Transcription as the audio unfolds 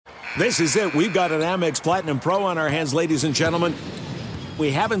This is it. We've got an Amex Platinum Pro on our hands, ladies and gentlemen.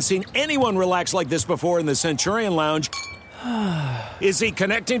 We haven't seen anyone relax like this before in the Centurion Lounge. Is he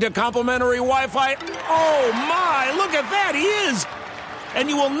connecting to complimentary Wi-Fi? Oh, my! Look at that! He is! And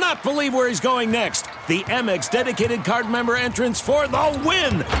you will not believe where he's going next. The Amex dedicated card member entrance for the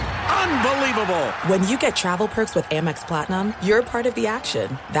win! Unbelievable! When you get travel perks with Amex Platinum, you're part of the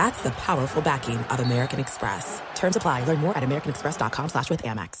action. That's the powerful backing of American Express. Terms apply. Learn more at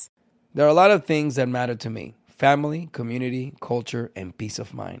americanexpress.com/withAmex. There are a lot of things that matter to me. Family, community, culture, and peace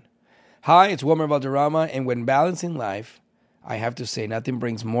of mind. Hi, it's Wilmer Valderrama, and when balancing life, I have to say nothing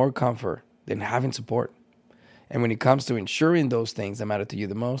brings more comfort than having support. And when it comes to ensuring those things that matter to you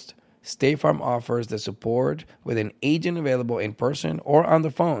the most, State Farm offers the support with an agent available in person or on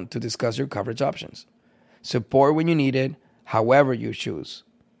the phone to discuss your coverage options. Support when you need it, however you choose.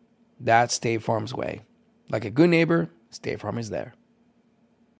 That's State Farm's way. Like a good neighbor, State Farm is there.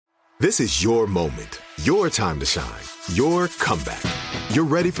 This is your moment, your time to shine, your comeback. You're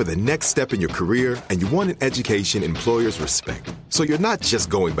ready for the next step in your career, and you want an education employers respect. So you're not just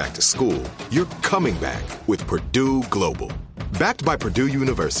going back to school, you're coming back with Purdue Global. Backed by Purdue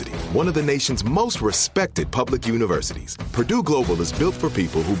University, one of the nation's most respected public universities, Purdue Global is built for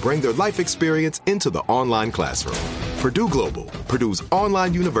people who bring their life experience into the online classroom. Purdue Global, Purdue's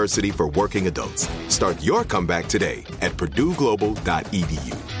online university for working adults. Start your comeback today at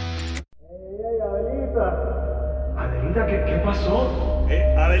purdueglobal.edu. Adelita, ¿qué pasó?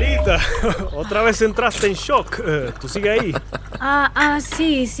 Adelita, otra vez entraste en shock. ¿Tú sigues ahí?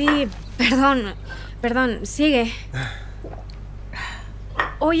 Sí. Perdón, sigue.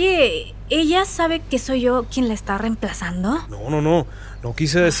 Oye, ¿ella sabe que soy yo quien la está reemplazando? No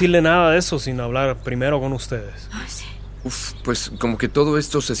quise decirle nada de eso sin hablar primero con ustedes. Sí. Uf, pues como que todo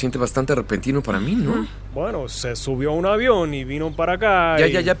esto se siente bastante repentino para mí, ¿no? Bueno, se subió a un avión y vino para acá.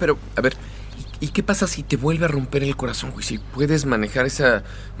 Ya, pero a ver, ¿y qué pasa si te vuelve a romper el corazón, güey? Si puedes manejar esa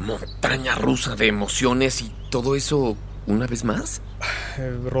montaña rusa de emociones y todo eso una vez más.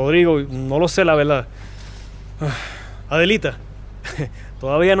 Rodrigo, no lo sé, la verdad. Adelita,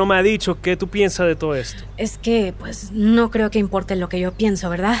 todavía no me ha dicho qué tú piensas de todo esto. Es que, pues, no creo que importe lo que yo pienso,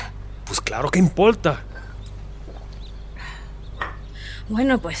 ¿verdad? Pues claro que importa.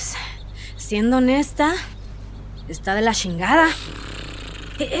 Bueno, pues, siendo honesta, está de la chingada.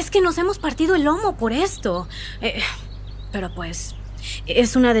 Es que nos hemos partido el lomo por esto. Pero pues,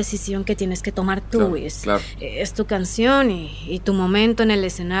 es una decisión que tienes que tomar tú, Luis. Claro. Es tu canción y tu momento en el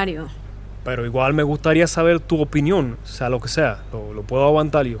escenario. Pero igual me gustaría saber tu opinión, sea lo que sea. Lo puedo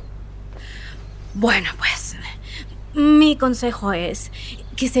aguantar yo. Bueno, pues, mi consejo es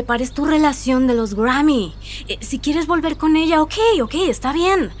que separes tu relación de los Grammy. Si quieres volver con ella, ok, está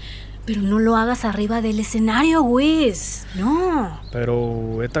bien. Pero no lo hagas arriba del escenario, Wiz. No.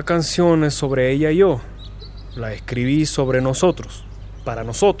 Pero esta canción es sobre ella y yo. La escribí sobre nosotros. Para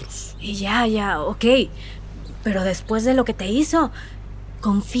nosotros. Y ya, ok. Pero después de lo que te hizo,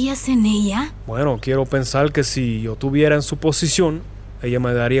 ¿confías en ella? Bueno, quiero pensar que si yo estuviera en su posición, ella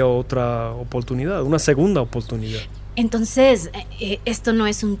me daría otra oportunidad, una segunda oportunidad. Entonces, ¿esto no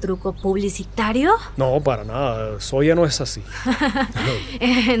es un truco publicitario? No, para nada. Soya no es así.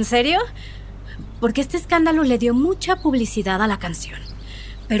 ¿En serio? Porque este escándalo le dio mucha publicidad a la canción.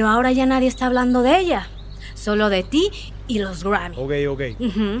 Pero ahora ya nadie está hablando de ella. Solo de ti y los Grammy. Ok.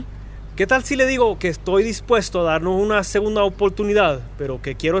 Uh-huh. ¿Qué tal si le digo que estoy dispuesto a darnos una segunda oportunidad, pero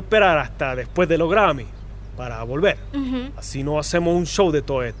que quiero esperar hasta después de los Grammy para volver? Uh-huh. Así no hacemos un show de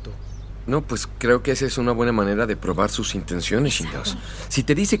todo esto. No, pues creo que esa es una buena manera de probar sus intenciones, chingados. Si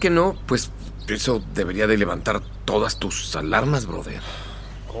te dice que no, pues eso debería de levantar todas tus alarmas, brother.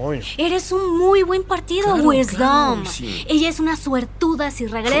 Coño. Eres un muy buen partido, Wisdom. Claro, sí. Ella es una suertuda si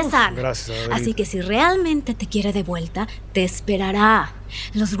regresan. Gracias, Adelita. Así que si realmente te quiere de vuelta, te esperará.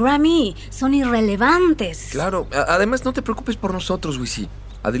 Los Grammy son irrelevantes. Claro, además no te preocupes por nosotros, Wisi.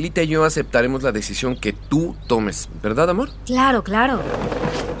 Adelita y yo aceptaremos la decisión que tú tomes, ¿verdad, amor? Claro.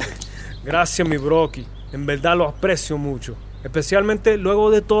 Gracias, mi broki. En verdad lo aprecio mucho. Especialmente luego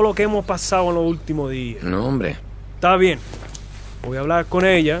de todo lo que hemos pasado en los últimos días. No, hombre. Está bien. Voy a hablar con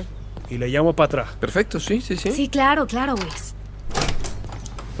ella y le llamo para atrás. Perfecto, sí. Sí, claro, Wiz.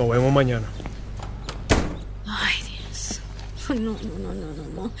 Nos vemos mañana. Ay, Dios. No.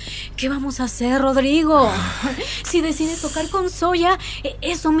 ¿Qué vamos a hacer, Rodrigo? Si decide tocar con Soya,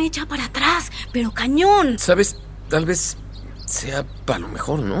 eso me echa para atrás, pero cañón. ¿Sabes? Tal vez sea para lo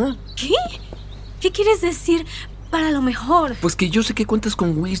mejor, ¿no? ¿Qué? ¿Qué quieres decir para lo mejor? Pues que yo sé que cuentas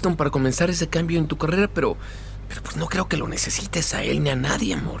con Wisdom para comenzar ese cambio en tu carrera, pero pues no creo que lo necesites a él ni a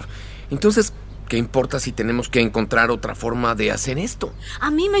nadie, amor. Entonces, ¿Qué importa si tenemos que encontrar otra forma de hacer esto? A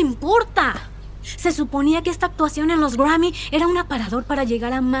mí me importa. Se suponía que esta actuación en los Grammy era un aparador para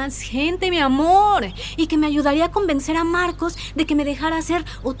llegar a más gente, mi amor, y que me ayudaría a convencer a Marcos de que me dejara hacer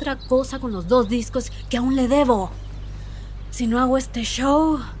otra cosa con los 2 discos que aún le debo. Si no hago este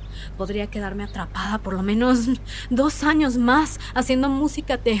show, podría quedarme atrapada por lo menos 2 años más haciendo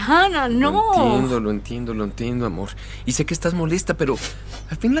música tejana, ¿no? Lo entiendo, amor. Y sé que estás molesta, pero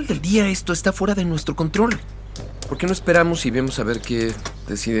al final del día esto está fuera de nuestro control. ¿Por qué no esperamos y vemos a ver qué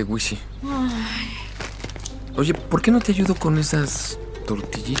decide Wishy? Oye, ¿por qué no te ayudo con esas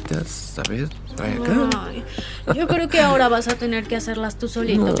tortillitas? A ver, trae acá. Ay, yo creo que ahora vas a tener que hacerlas tú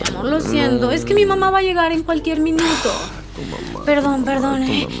solito, mi amor. Lo siento, es que mi mamá va a llegar en cualquier minuto. Tu mamá. Perdón. Tu mamá.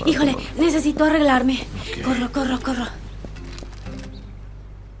 Híjole, necesito arreglarme. Okay. Corro.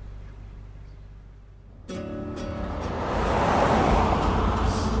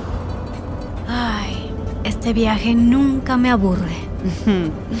 Ay, este viaje nunca me aburre.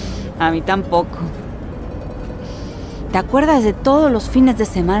 A mí tampoco. ¿Te acuerdas de todos los fines de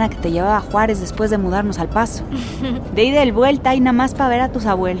semana que te llevaba a Juárez después de mudarnos al Paso? De ida y vuelta y nada más para ver a tus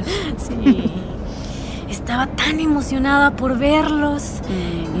abuelos. Sí. Estaba tan emocionada por verlos.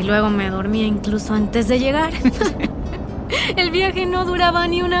 Y luego me dormía incluso antes de llegar. El viaje no duraba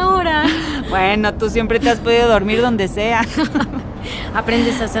ni 1 hora. Bueno, tú siempre te has podido dormir donde sea.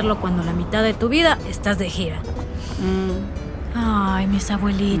 Aprendes a hacerlo cuando la mitad de tu vida estás de gira. Ay, mis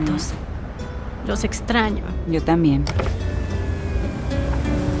abuelitos. Los extraño. Yo también.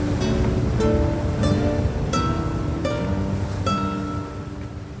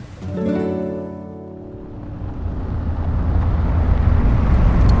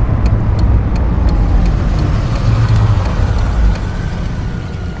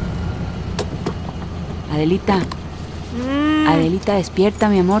 Adelita, despierta,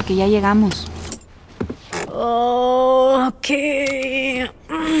 mi amor, que ya llegamos. Ok.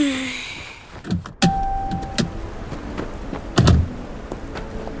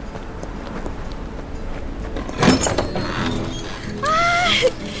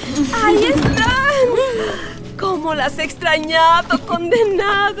 ¡Ahí están! ¡Cómo las he extrañado,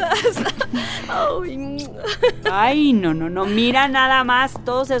 condenadas! Ay, no, mira nada más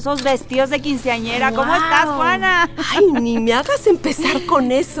todos esos vestidos de quinceañera. ¿Cómo estás, Juana? Ay, ni me hagas empezar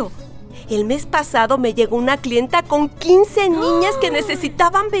con eso. El mes pasado me llegó una clienta con 15 niñas que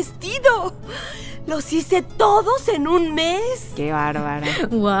necesitaban vestido. Los hice todos en un mes. ¡Qué bárbara!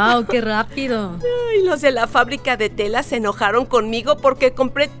 ¡Wow, qué rápido! Ay, los de la fábrica de telas se enojaron conmigo porque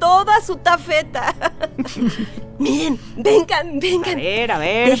compré toda su tafeta. Miren, vengan. A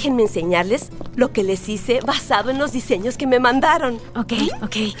ver. Déjenme enseñarles lo que les hice basado en los diseños que me mandaron. Ok.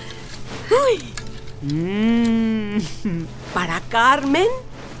 Para Carmen,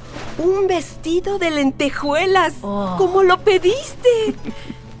 un vestido de lentejuelas, como lo pediste.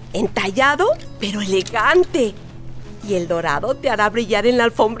 Entallado, pero elegante. Y el dorado te hará brillar en la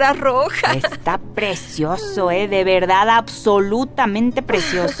alfombra roja. Está precioso, de verdad, absolutamente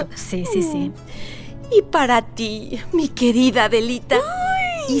precioso. Sí. Y para ti, mi querida Adelita,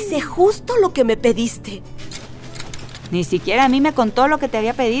 hice justo lo que me pediste. Ni siquiera a mí me contó lo que te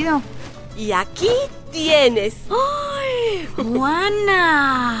había pedido. Y aquí tienes. ¡Ay,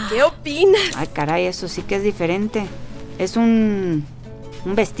 Juana! ¿Qué opinas? Ay, caray, eso sí que es diferente. Es un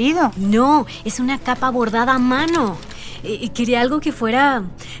vestido. No, es una capa bordada a mano. Quería algo que fuera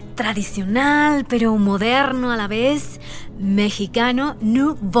tradicional, pero moderno a la vez. Mexicano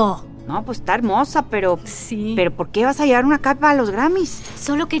nouveau. No, pues está hermosa, pero... Sí. ¿Pero por qué vas a llevar una capa a los Grammys?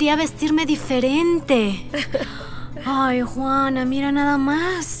 Solo quería vestirme diferente. Ay, Juana, mira nada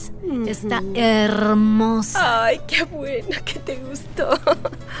más. Está hermosa. Ay, qué bueno que te gustó.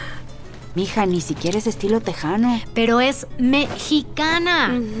 Mija, ni siquiera es estilo tejano. Pero es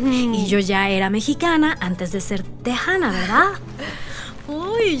mexicana. Y yo ya era mexicana antes de ser tejana, ¿verdad?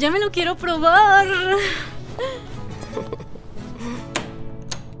 Uy, ya me lo quiero probar.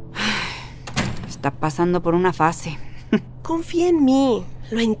 Está pasando por una fase. Confía en mí,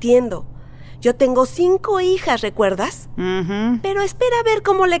 lo entiendo. Yo tengo 5 hijas, ¿recuerdas? Pero espera a ver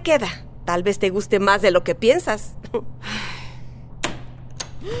cómo le queda. Tal vez te guste más de lo que piensas.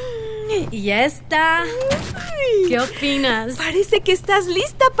 Y ya está. ¿Qué opinas? Parece que estás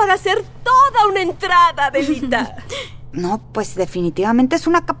lista para hacer toda una entrada, Adelita. No, pues definitivamente es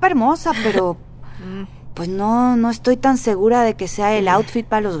una capa hermosa, pero... Pues no estoy tan segura de que sea el outfit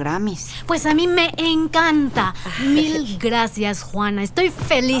para los Grammys. Pues a mí me encanta. Mil gracias, Juana. Estoy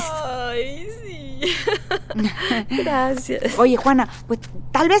feliz. Ay, sí. Gracias. Oye, Juana, pues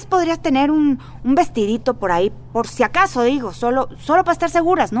tal vez podrías tener un vestidito por ahí, por si acaso, digo, solo para estar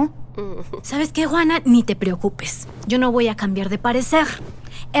seguras, ¿no? ¿Sabes qué, Juana? Ni te preocupes. Yo no voy a cambiar de parecer.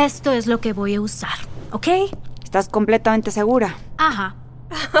 Esto es lo que voy a usar, ¿ok? ¿Estás completamente segura? Ajá.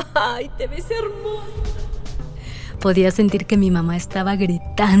 ¡Ay, te ves hermosa! Podía sentir que mi mamá estaba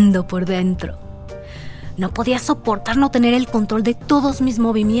gritando por dentro. No podía soportar no tener el control de todos mis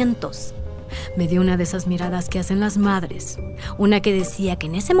movimientos. Me dio una de esas miradas que hacen las madres. Una que decía que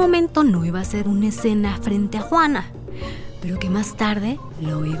en ese momento no iba a ser una escena frente a Juana, pero que más tarde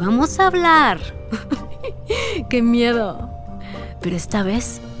lo íbamos a hablar. ¡Qué miedo! Pero esta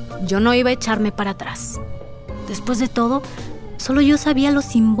vez yo no iba a echarme para atrás. Después de todo, solo yo sabía lo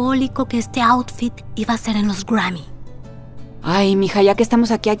simbólico que este outfit iba a ser en los Grammy. Ay, mija, ya que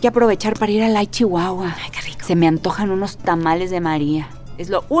estamos aquí hay que aprovechar para ir a la Chihuahua. Ay, qué rico. Se me antojan unos tamales de María. Es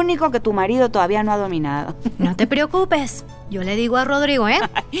lo único que tu marido todavía no ha dominado. No te preocupes. Yo le digo a Rodrigo, ¿eh?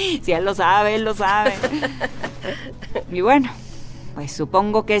 Sí, él lo sabe, él lo sabe. Y bueno, pues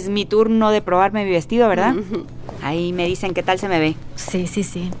supongo que es mi turno de probarme mi vestido, ¿verdad? Ahí me dicen qué tal se me ve.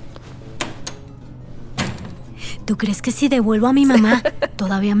 Sí. ¿Tú crees que si devuelvo a mi mamá,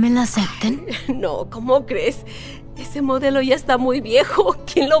 todavía me la acepten? No, ¿cómo crees? Ese modelo ya está muy viejo.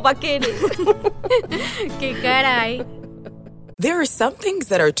 ¿Quién lo va a querer? ¡Qué caray! There are some things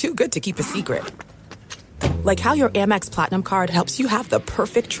that are too good to keep a secret. Like how your Amex Platinum card helps you have the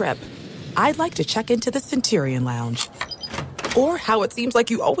perfect trip. I'd like to check into the Centurion Lounge. Or how it seems like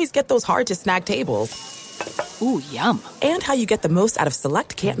you always get those hard-to-snag tables. Ooh, yum. And how you get the most out of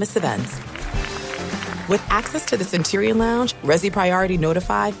select can't-miss events. With access to the Centurion Lounge, Resi Priority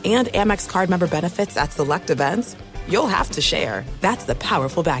Notified, and Amex card member benefits at select events, you'll have to share. That's the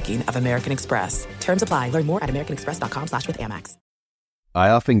powerful backing of American Express. Terms apply. Learn more at americanexpress.com/withAmex. I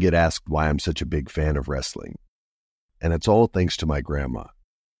often get asked why I'm such a big fan of wrestling. And it's all thanks to my grandma.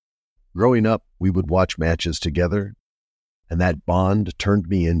 Growing up, we would watch matches together, and that bond turned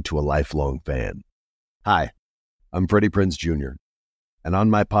me into a lifelong fan. Hi, I'm Freddie Prinze Jr., and on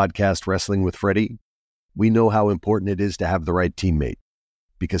my podcast, Wrestling with Freddie, we know how important it is to have the right teammate,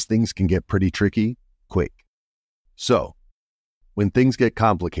 because things can get pretty tricky quick. So, when things get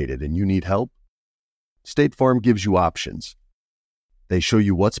complicated and you need help, State Farm gives you options. They show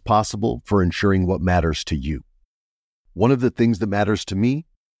you what's possible for ensuring what matters to you. One of the things that matters to me,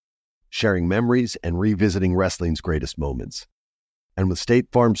 sharing memories and revisiting wrestling's greatest moments. And with State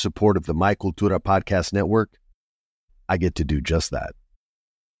Farm's support of the My Cultura Podcast Network, I get to do just that.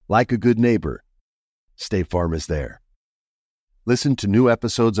 Like a good neighbor, State Farm is there. Listen to new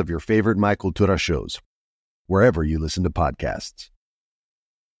episodes of your favorite My Cultura shows, wherever you listen to podcasts.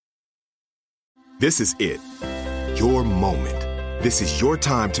 This is it. Your moment. This is your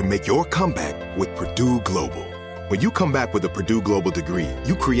time to make your comeback with Purdue Global. When you come back with a Purdue Global degree,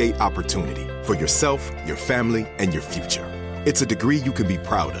 you create opportunity for yourself, your family, and your future. It's a degree you can be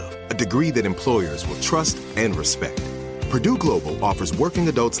proud of, a degree that employers will trust and respect. Purdue Global offers working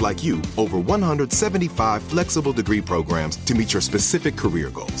adults like you over 175 flexible degree programs to meet your specific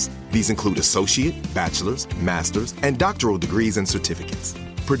career goals. These include associate, bachelor's, master's, and doctoral degrees and certificates.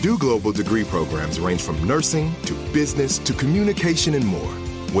 Purdue Global degree programs range from nursing to business to communication and more.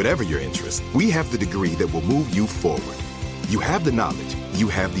 Whatever your interest, we have the degree that will move you forward. You have the knowledge, you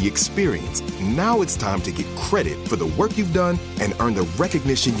have the experience. Now it's time to get credit for the work you've done and earn the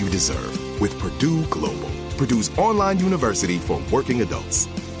recognition you deserve with Purdue Global, Purdue's online university for working adults.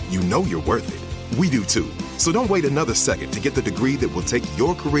 You know you're worth it. We do too. So don't wait another second to get the degree that will take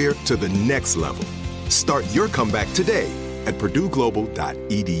your career to the next level. Start your comeback today at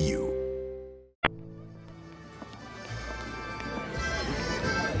purdueglobal.edu.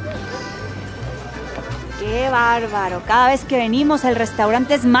 ¡Qué bárbaro! Cada vez que venimos el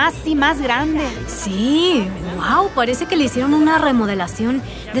restaurante es más y más grande. Sí, wow, parece que le hicieron una remodelación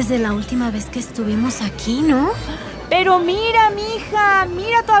desde la última vez que estuvimos aquí, ¿no? Pero mira, mija,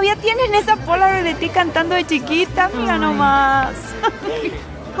 mira, todavía tienen esa Polaroid de ti cantando de chiquita, mira nomás.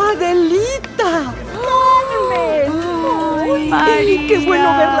 ¡Adelita! ¡Carmen! María. ¡Qué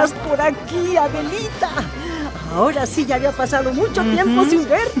bueno verlas por aquí, Adelita! Ahora sí, ya había pasado mucho tiempo sin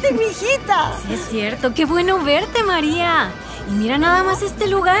verte, mijita. Sí, es cierto, qué bueno verte, María. Y mira nada más este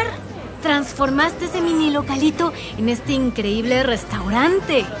lugar. Transformaste ese mini localito en este increíble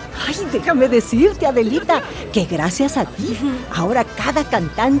restaurante. Ay, déjame decirte, Adelita, que gracias a ti, ahora cada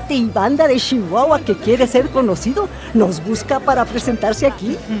cantante y banda de Chihuahua que quiere ser conocido nos busca para presentarse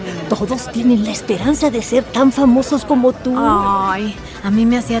aquí. Todos tienen la esperanza de ser tan famosos como tú. Ay, a mí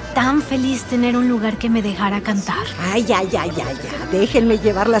me hacía tan feliz tener un lugar que me dejara cantar. Ay, ya. Déjenme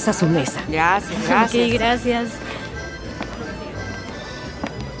llevarlas a su mesa. Gracias. Ok, gracias.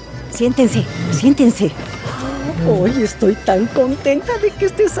 Siéntense. Hoy estoy tan contenta de que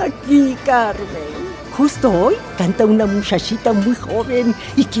estés aquí, Carmen. Justo hoy canta una muchachita muy joven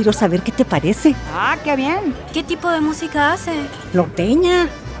y quiero saber qué te parece. Ah, qué bien. ¿Qué tipo de música hace? Norteña.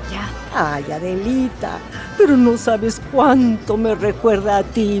 Ya. Ay, Adelita, pero no sabes cuánto me recuerda a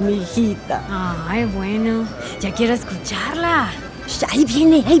ti, mi hijita. Ay, bueno, ya quiero escucharla. Ahí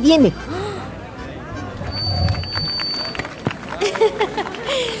viene, ahí viene.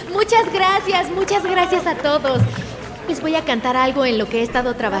 Muchas gracias a todos. Les voy a cantar algo en lo que he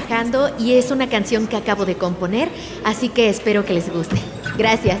estado trabajando y es una canción que acabo de componer, así que espero que les guste.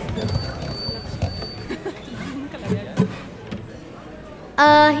 Gracias.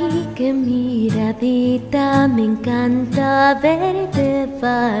 Ay, qué miradita, me encanta verte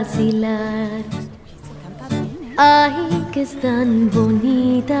vacilar. Ay, que es tan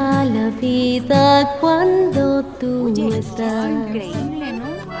bonita la vida cuando tú estás. Increíble, ¿no?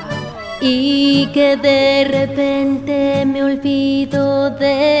 Y que de repente me olvido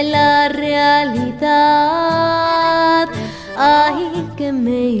de la realidad. Ay, que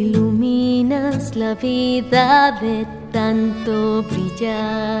me iluminas la vida de tanto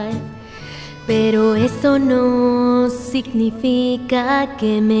brillar. Pero eso no significa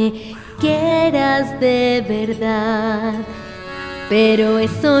que me quieras de verdad. Pero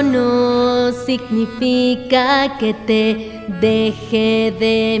eso no significa que te deje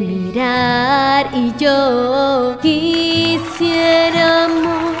de mirar. Y yo quisiera,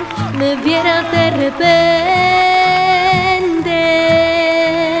 amor, me vieras de repente,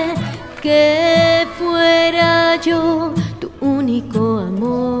 que fuera yo tu único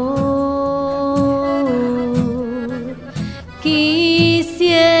amor.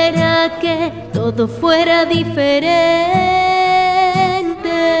 Quisiera que todo fuera diferente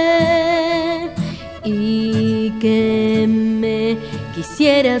y que me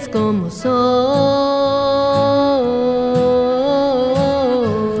quisieras como soy.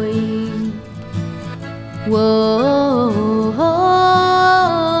 Wow,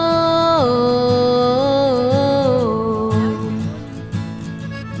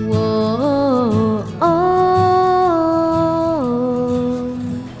 wow,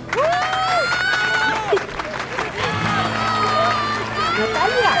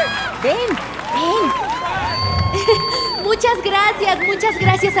 Natalia, ven. Muchas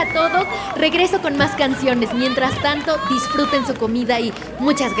gracias a todos. Regreso con más canciones. Mientras tanto, disfruten su comida y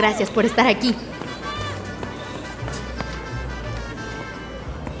muchas gracias por estar aquí.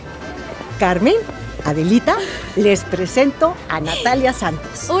 Carmen, Adelita, les presento a Natalia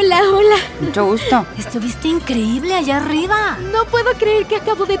Santos. Hola. Mucho gusto. Estuviste increíble allá arriba. No puedo creer que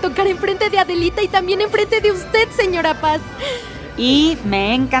acabo de tocar enfrente de Adelita y también enfrente de usted, señora Paz. Y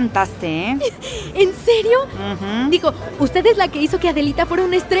me encantaste, ¿eh? ¿En serio? Digo, usted es la que hizo que Adelita fuera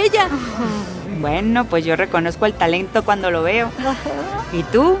una estrella. Bueno, pues yo reconozco el talento cuando lo veo. ¿Y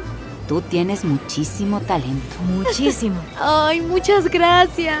tú? Tú tienes muchísimo talento. Muchísimo. Ay, muchas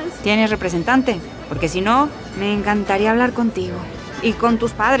gracias. ¿Tienes representante? Porque si no, me encantaría hablar contigo y con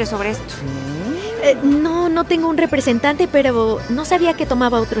tus padres sobre esto. No tengo un representante, pero no sabía que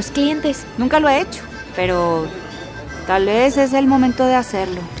tomaba otros clientes. Nunca lo he hecho, pero tal vez es el momento de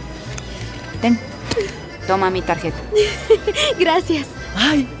hacerlo. Ten, toma mi tarjeta. Gracias.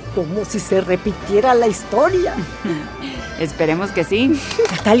 Ay, como si se repitiera la historia. Esperemos que sí.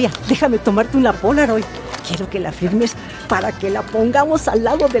 Natalia, déjame tomarte una Polaroid. Quiero que la firmes para que la pongamos al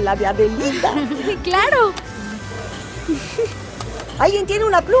lado de la de Adelita. ¡Claro! ¿Alguien tiene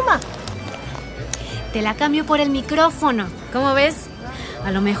una pluma? Te la cambio por el micrófono. ¿Cómo ves?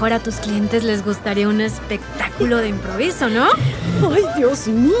 A lo mejor a tus clientes les gustaría un espectáculo de improviso, ¿no? ¡Ay, Dios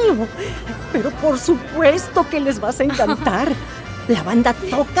mío! Pero por supuesto que les vas a encantar. La banda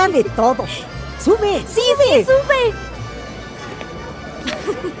toca de todo. ¡Sube! Sí, sube.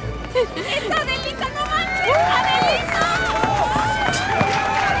 ¡Es Adelita, no manches! ¡Adelita!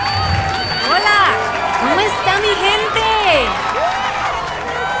 ¡Hola! ¿Cómo está mi gente?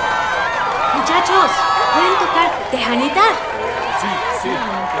 Muchachos, ¿pueden tocar Tejanita? Sí.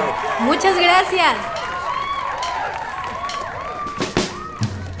 Muchas gracias.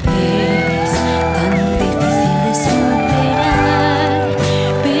 Es tan difícil de superar,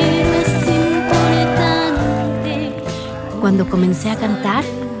 pero es importante. Cuando comencé a cantar,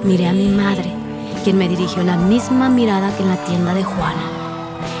 miré a mi madre, quien me dirigió la misma mirada que en la tienda de Juana.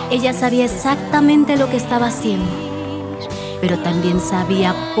 Ella sabía exactamente lo que estaba haciendo, pero también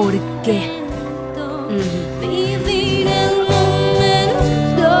sabía por qué. Vivir el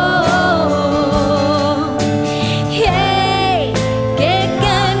momento. Hey, qué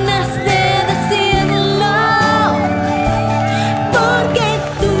ganas de decirlo, porque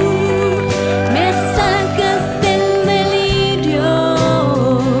tú me sacas del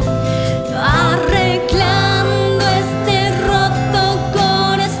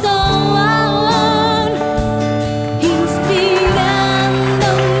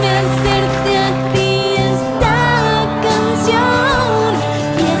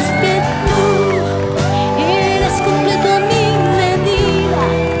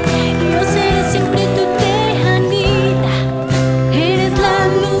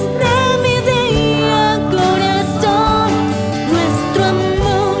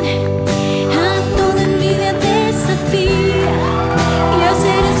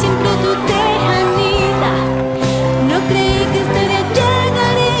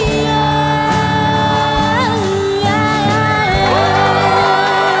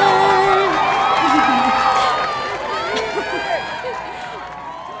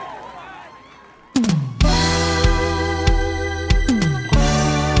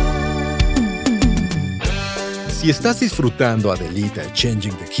Si estás disfrutando Adelita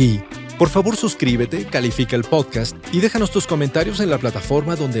Changing the Key, por favor suscríbete, califica el podcast y déjanos tus comentarios en la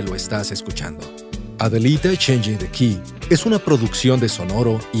plataforma donde lo estás escuchando. Adelita Changing the Key es una producción de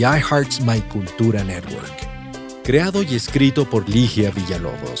Sonoro y iHeart's My Cultura Network. Creado y escrito por Ligia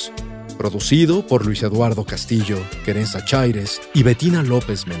Villalobos. Producido por Luis Eduardo Castillo, Querenza Chaires y Betina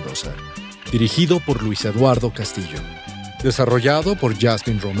López Mendoza. Dirigido por Luis Eduardo Castillo. Desarrollado por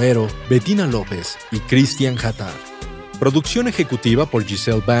Jasmine Romero, Betina López y Cristian Hattar. Producción ejecutiva por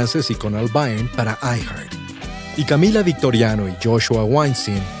Giselle Vances y Conal Byrne para iHeart. Y Camila Victoriano y Joshua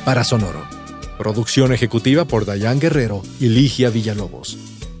Weinstein para Sonoro. Producción ejecutiva por Dayan Guerrero y Ligia Villalobos.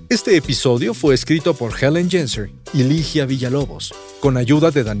 Este episodio fue escrito por Helen Genser y Ligia Villalobos, con ayuda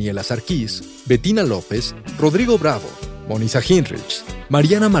de Daniela Sarkis, Betina López, Rodrigo Bravo, Monisa Hinrichs,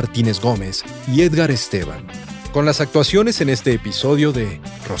 Mariana Martínez Gómez y Edgar Esteban. Con las actuaciones en este episodio de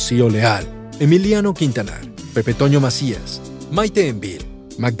Rocío Leal, Emiliano Quintanar, Pepe Toño Macías, Maite Envil,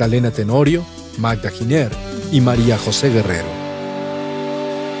 Magdalena Tenorio, Magda Giner y María José Guerrero.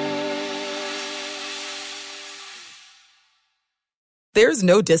 There's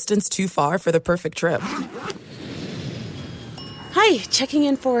no distance too far for the perfect trip. Hi, checking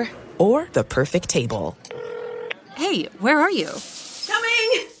in for... Or the perfect table. Hey, where are you?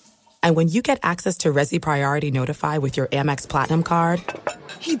 Coming! And when you get access to Resi Priority Notify with your Amex Platinum card...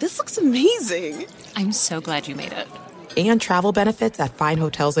 Hey, this looks amazing. I'm so glad you made it. And travel benefits at fine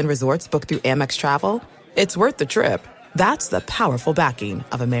hotels and resorts booked through Amex Travel, it's worth the trip. That's the powerful backing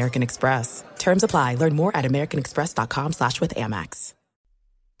of American Express. Terms apply. Learn more at americanexpress.com/withAmex.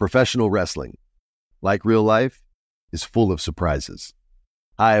 Professional wrestling, like real life, is full of surprises.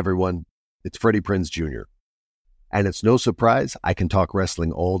 Hi, everyone. It's Freddie Prinze Jr. And it's no surprise I can talk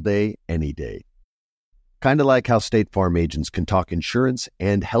wrestling all day, any day. Kind of like how State Farm agents can talk insurance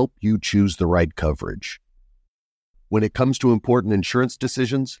and help you choose the right coverage. When it comes to important insurance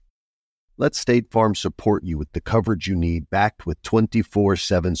decisions, let State Farm support you with the coverage you need, backed with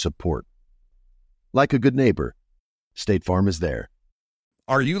 24/7 support. Like a good neighbor, State Farm is there.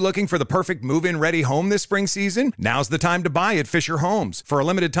 Are you looking for the perfect move-in ready home this spring season? Now's the time to buy at Fisher Homes. For a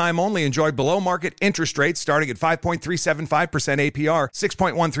limited time only, enjoy below-market interest rates starting at 5.375% APR,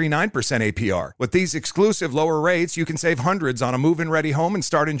 6.139% APR. With these exclusive lower rates, you can save hundreds on a move-in ready home and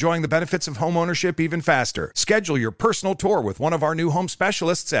start enjoying the benefits of homeownership even faster. Schedule your personal tour with one of our new home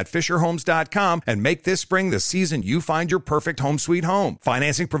specialists at FisherHomes.com and make this spring the season you find your perfect home sweet home.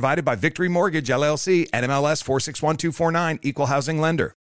 Financing provided by Victory Mortgage, LLC, NMLS 461249, Equal Housing Lender.